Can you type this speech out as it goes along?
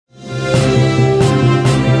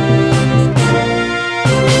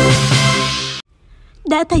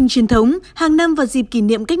Đã thành truyền thống, hàng năm vào dịp kỷ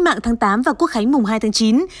niệm Cách mạng tháng 8 và Quốc khánh mùng 2 tháng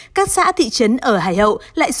 9, các xã thị trấn ở Hải Hậu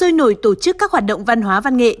lại sôi nổi tổ chức các hoạt động văn hóa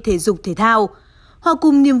văn nghệ, thể dục thể thao. Hòa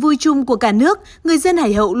cùng niềm vui chung của cả nước, người dân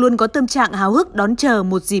Hải Hậu luôn có tâm trạng háo hức đón chờ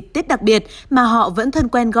một dịp Tết đặc biệt mà họ vẫn thân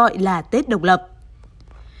quen gọi là Tết độc lập.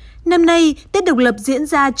 Năm nay, Tết độc lập diễn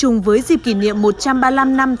ra trùng với dịp kỷ niệm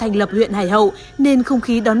 135 năm thành lập huyện Hải Hậu nên không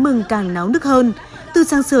khí đón mừng càng náo nức hơn. Từ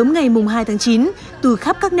sáng sớm ngày mùng 2 tháng 9, từ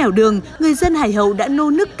khắp các nẻo đường, người dân Hải Hậu đã nô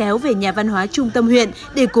nức kéo về nhà văn hóa trung tâm huyện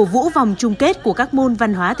để cổ vũ vòng chung kết của các môn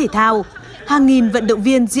văn hóa thể thao. Hàng nghìn vận động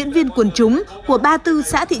viên, diễn viên quần chúng của 34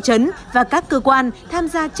 xã thị trấn và các cơ quan tham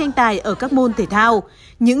gia tranh tài ở các môn thể thao.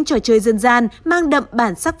 Những trò chơi dân gian mang đậm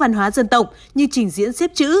bản sắc văn hóa dân tộc như trình diễn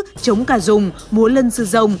xếp chữ, trống cà rùng, múa lân sư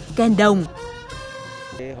rồng, ken đồng.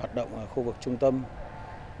 Hoạt động ở khu vực trung tâm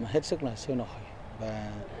mà hết sức là sôi nổi và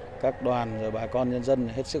các đoàn rồi bà con nhân dân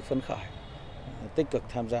hết sức phấn khởi, tích cực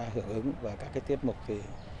tham gia hưởng ứng và các cái tiết mục thì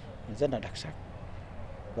rất là đặc sắc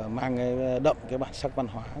và mang đậm cái bản sắc văn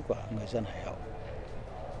hóa của người dân Hải Hậu.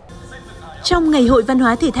 Trong Ngày hội văn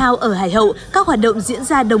hóa thể thao ở Hải Hậu, các hoạt động diễn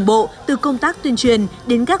ra đồng bộ từ công tác tuyên truyền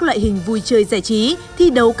đến các loại hình vui chơi giải trí, thi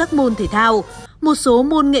đấu các môn thể thao. Một số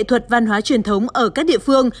môn nghệ thuật văn hóa truyền thống ở các địa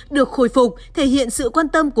phương được khôi phục, thể hiện sự quan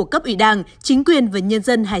tâm của cấp ủy Đảng, chính quyền và nhân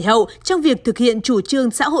dân Hải Hậu trong việc thực hiện chủ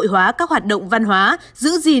trương xã hội hóa các hoạt động văn hóa,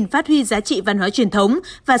 giữ gìn phát huy giá trị văn hóa truyền thống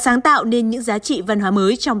và sáng tạo nên những giá trị văn hóa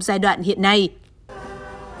mới trong giai đoạn hiện nay.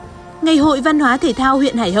 Ngày hội văn hóa thể thao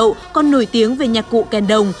huyện Hải Hậu còn nổi tiếng về nhạc cụ kèn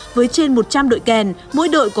đồng với trên 100 đội kèn, mỗi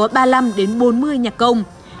đội có 35 đến 40 nhạc công.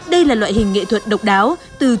 Đây là loại hình nghệ thuật độc đáo,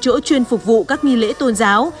 từ chỗ chuyên phục vụ các nghi lễ tôn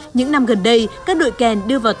giáo. Những năm gần đây, các đội kèn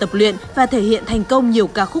đưa vào tập luyện và thể hiện thành công nhiều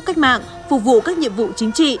ca khúc cách mạng, phục vụ các nhiệm vụ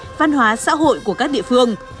chính trị, văn hóa, xã hội của các địa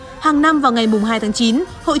phương. Hàng năm vào ngày mùng 2 tháng 9,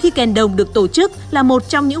 hội thi kèn đồng được tổ chức là một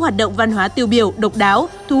trong những hoạt động văn hóa tiêu biểu, độc đáo,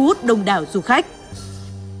 thu hút đông đảo du khách.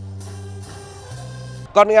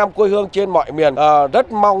 Con em quê hương trên mọi miền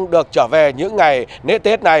rất mong được trở về những ngày lễ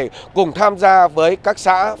Tết này cùng tham gia với các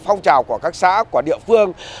xã, phong trào của các xã, của địa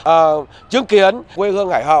phương, chứng kiến quê hương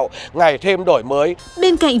Hải Hậu ngày thêm đổi mới.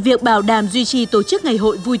 Bên cạnh việc bảo đảm duy trì tổ chức ngày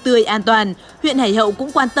hội vui tươi an toàn, huyện Hải Hậu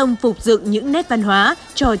cũng quan tâm phục dựng những nét văn hóa,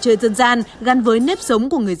 trò chơi dân gian gắn với nếp sống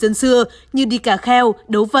của người dân xưa như đi cà kheo,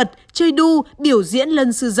 đấu vật, chơi đu, biểu diễn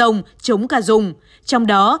lân sư rồng, trống cà rùng. Trong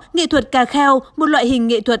đó, nghệ thuật cà kheo, một loại hình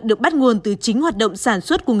nghệ thuật được bắt nguồn từ chính hoạt động sản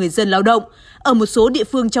xuất của người dân lao động. Ở một số địa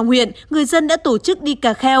phương trong huyện, người dân đã tổ chức đi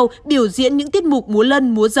cà kheo, biểu diễn những tiết mục múa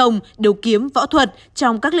lân, múa rồng, đấu kiếm, võ thuật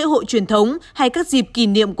trong các lễ hội truyền thống hay các dịp kỷ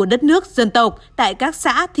niệm của đất nước, dân tộc tại các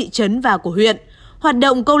xã, thị trấn và của huyện. Hoạt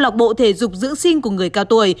động câu lạc bộ thể dục dưỡng sinh của người cao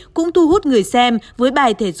tuổi cũng thu hút người xem với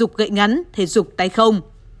bài thể dục gậy ngắn, thể dục tay không.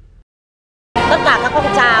 Tất cả các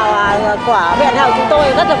phong trào của huyện Hậu chúng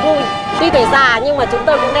tôi rất là vui. Tuy tuổi già nhưng mà chúng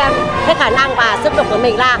tôi cũng đem hết khả năng và sức lực của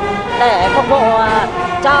mình ra để phục vụ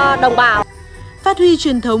cho đồng bào. Phát huy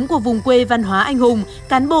truyền thống của vùng quê văn hóa anh hùng,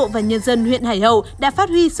 cán bộ và nhân dân huyện Hải Hậu đã phát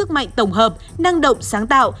huy sức mạnh tổng hợp, năng động sáng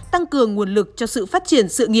tạo, tăng cường nguồn lực cho sự phát triển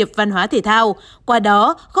sự nghiệp văn hóa thể thao. Qua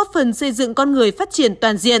đó, góp phần xây dựng con người phát triển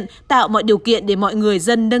toàn diện, tạo mọi điều kiện để mọi người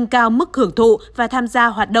dân nâng cao mức hưởng thụ và tham gia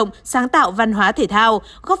hoạt động sáng tạo văn hóa thể thao,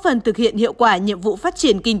 góp phần thực hiện hiệu quả nhiệm vụ phát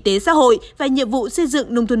triển kinh tế xã hội và nhiệm vụ xây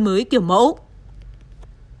dựng nông thôn mới kiểu mẫu.